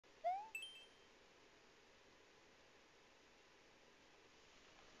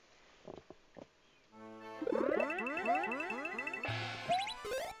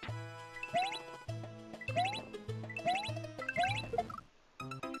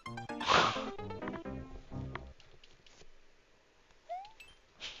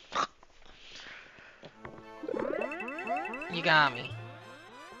You got me.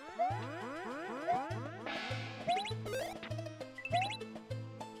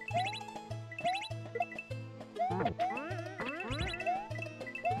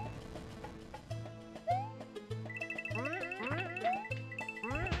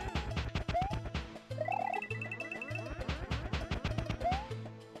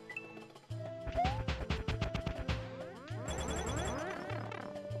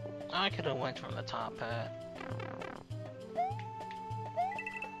 I could have went from the top path.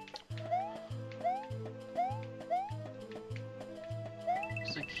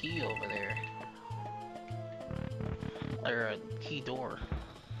 There's a key over there. Or a key door.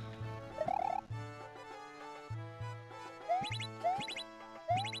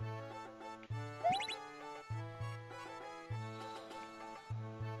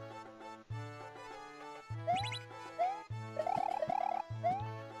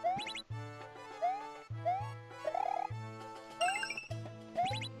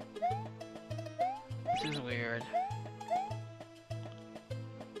 This is weird.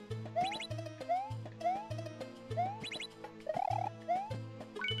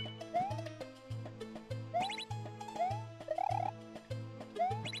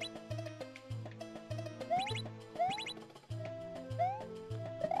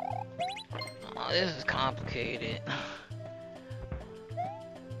 Oh, this is complicated.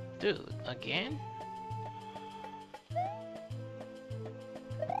 Dude, again?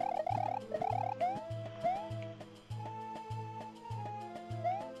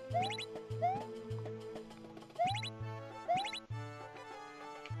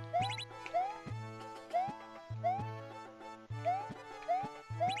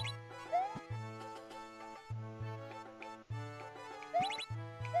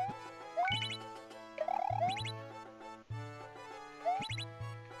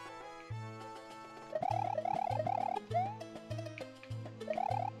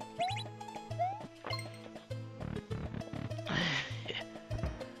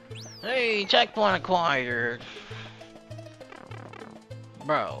 Hey, checkpoint acquired.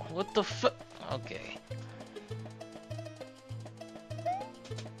 Bro, what the fu- Okay.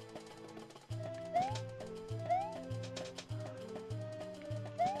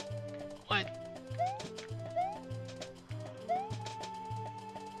 What?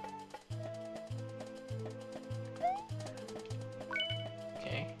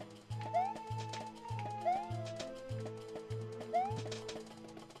 Okay.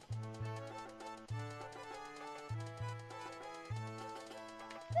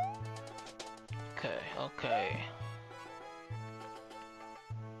 Okay.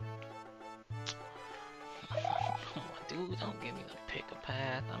 Come on, dude, don't give me the pick a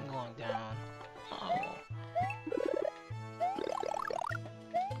path. I'm going down. Oh.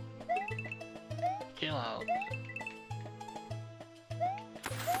 Chill out.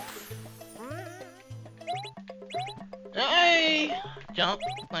 Hey! Jump.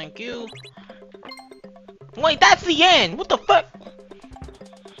 Thank you. Wait, that's the end! What the fuck?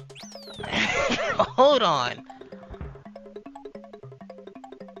 Hold on.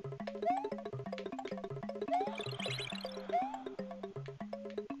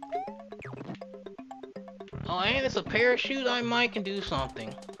 Oh, and it's a parachute. I might can do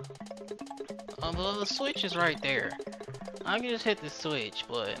something. Well, the switch is right there. I can just hit the switch,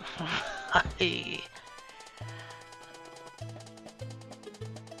 but hey.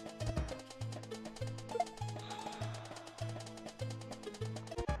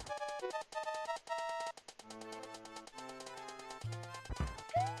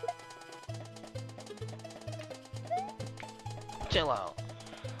 Chill out.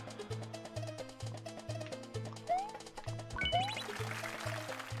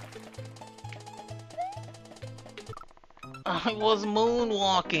 I was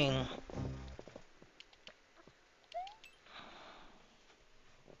moonwalking.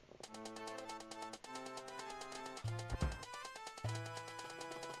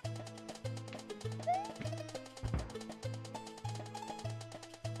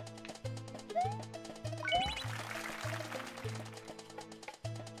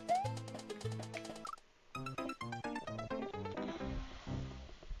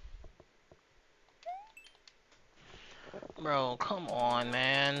 Bro, come on,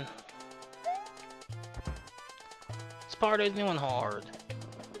 man. This part isn't even hard.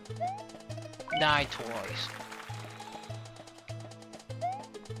 Die twice.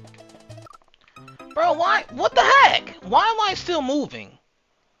 Bro, why? What the heck? Why am I still moving?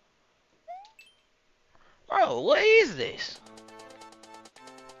 Bro, what is this?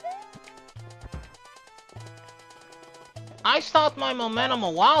 I stopped my momentum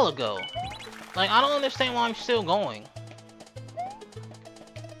a while ago. Like, I don't understand why I'm still going.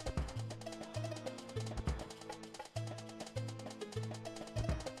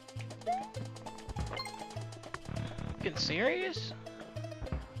 Fucking serious?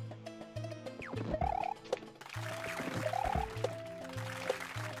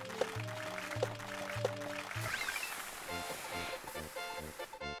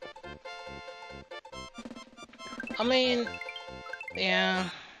 I mean, yeah,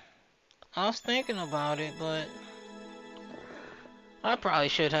 I was thinking about it, but I probably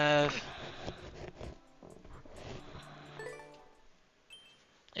should have.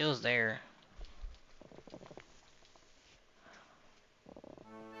 It was there.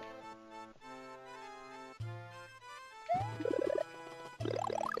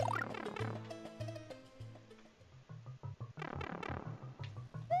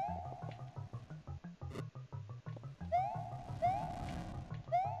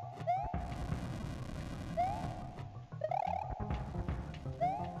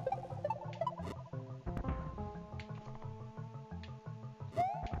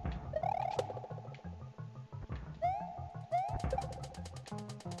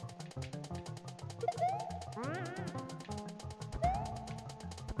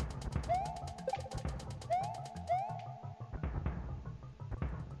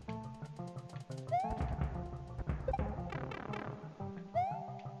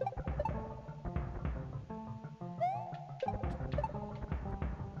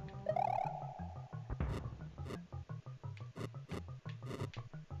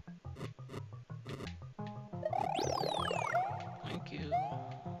 Thank you.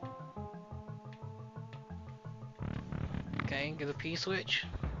 Okay, get a P-switch.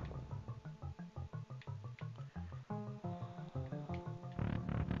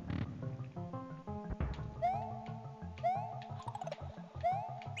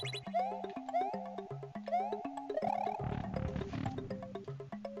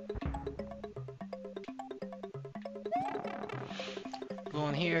 Go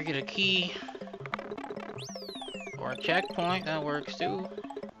in here, get a key. Or a checkpoint, that works too.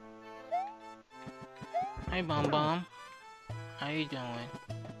 Hey, Bum Bum. How you doing?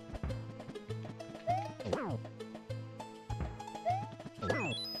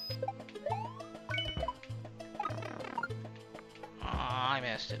 Aw, I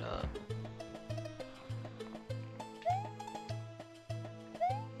messed it up.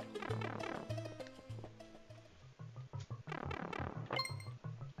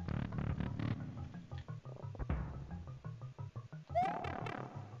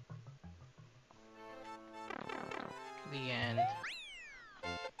 The end.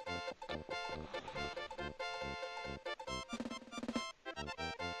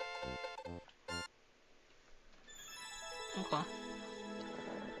 Okay.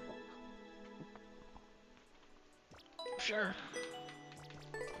 Sure.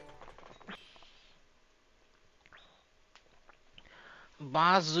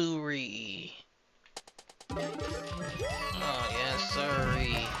 Bazuri. Oh, yes,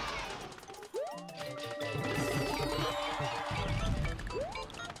 sirree.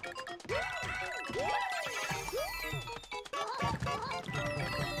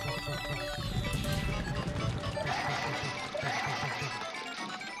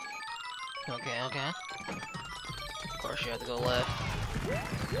 Okay, okay. Of course you have to go left.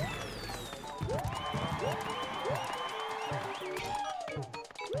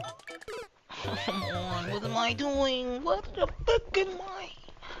 Come on, what am I doing? What the fuck am I?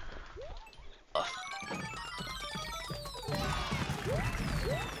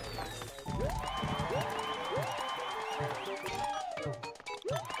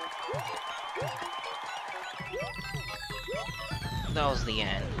 That was the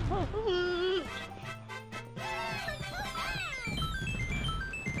end.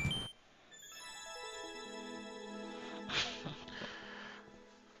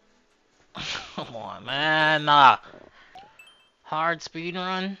 Come on, man. Hard speed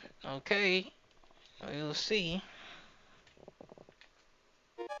run? Okay. We'll see.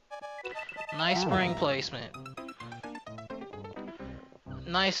 Nice spring placement.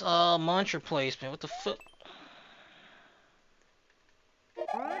 Nice, muncher placement. What the fuck?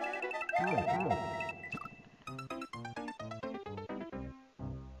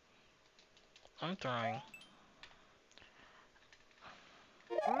 I'm throwing.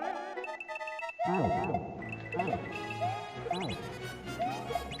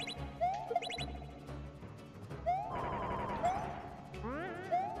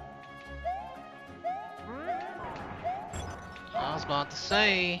 I was about to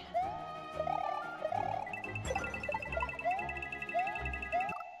say.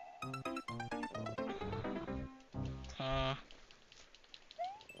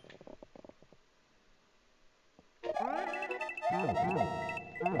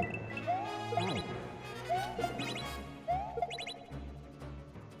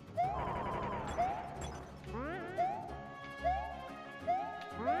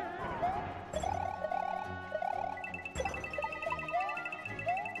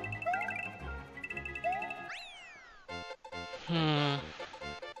 Hmm.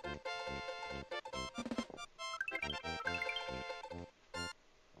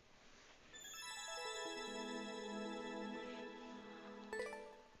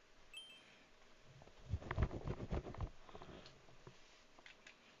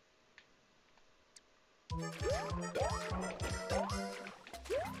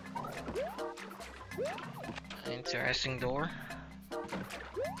 Interesting door.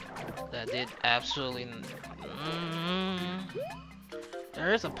 That did absolutely.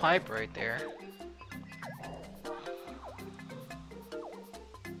 There is a pipe right there.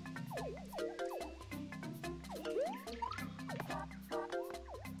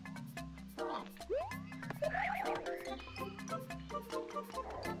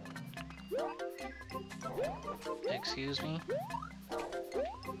 Excuse me.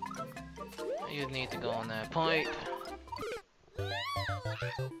 You need to go on that pipe.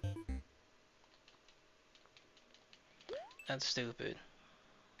 That's stupid.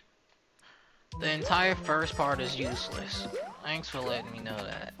 The entire first part is useless. Thanks for letting me know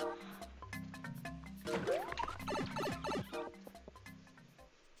that.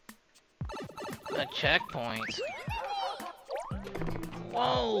 A checkpoint.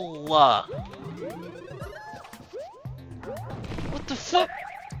 Whoa! What the fuck?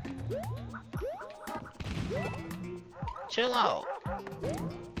 Chill out.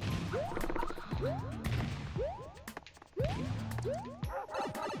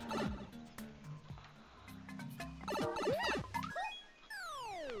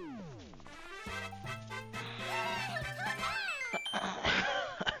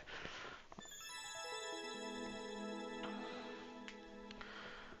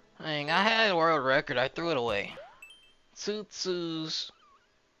 Dang, I had a world record, I threw it away. Tsutsu's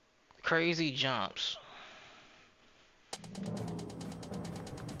crazy jumps.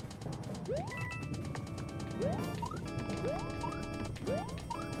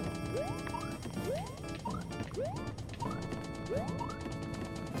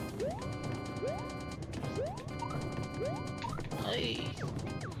 Hey.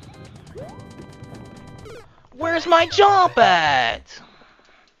 Where's my jump at?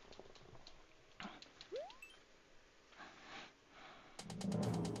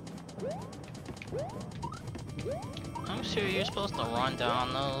 I'm sure you're supposed to run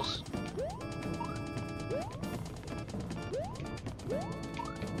down those.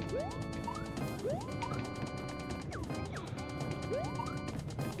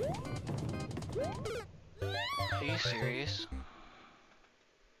 Are you serious?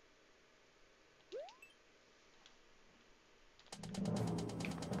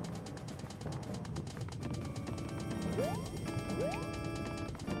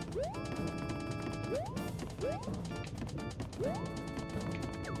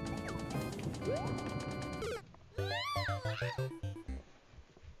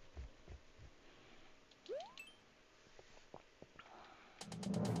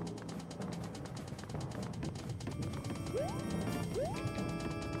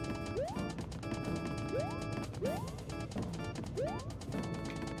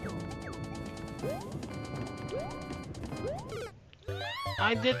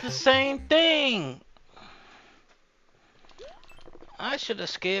 I did the same thing! I should have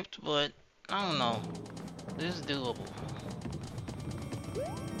skipped, but I don't know. This is doable.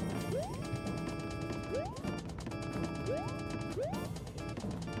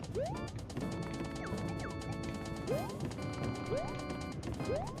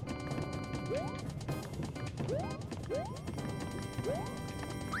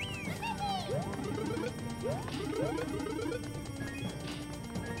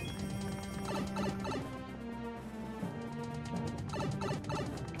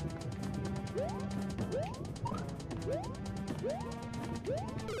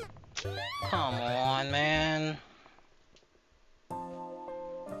 Come on, man.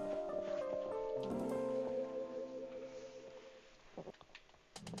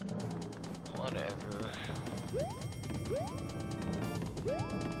 Whatever.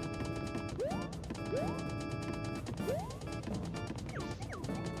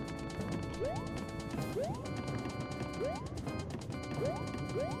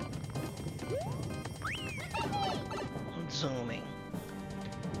 Zooming.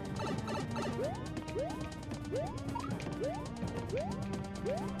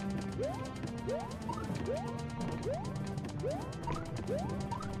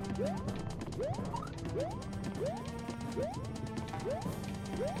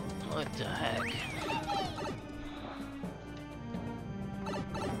 What the heck?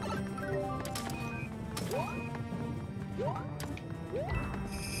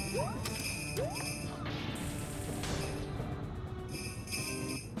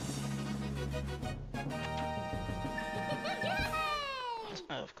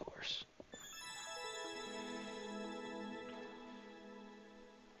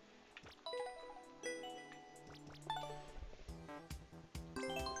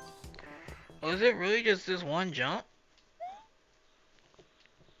 Was it really just this one jump?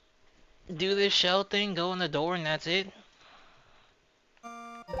 Do this shell thing, go in the door, and that's it?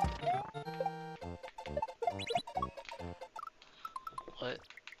 What?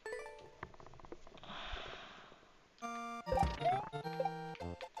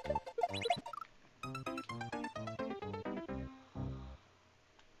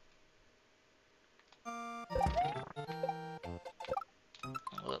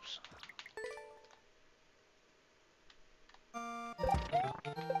 Whoops.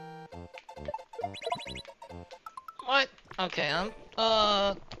 What? Okay, I'm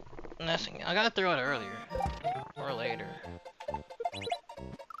messing. I gotta throw it earlier or later.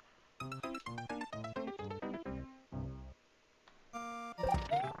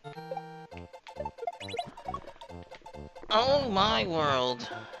 Oh my world.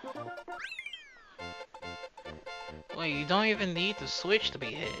 Wait, you don't even need the switch to be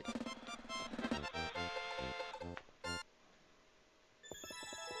hit.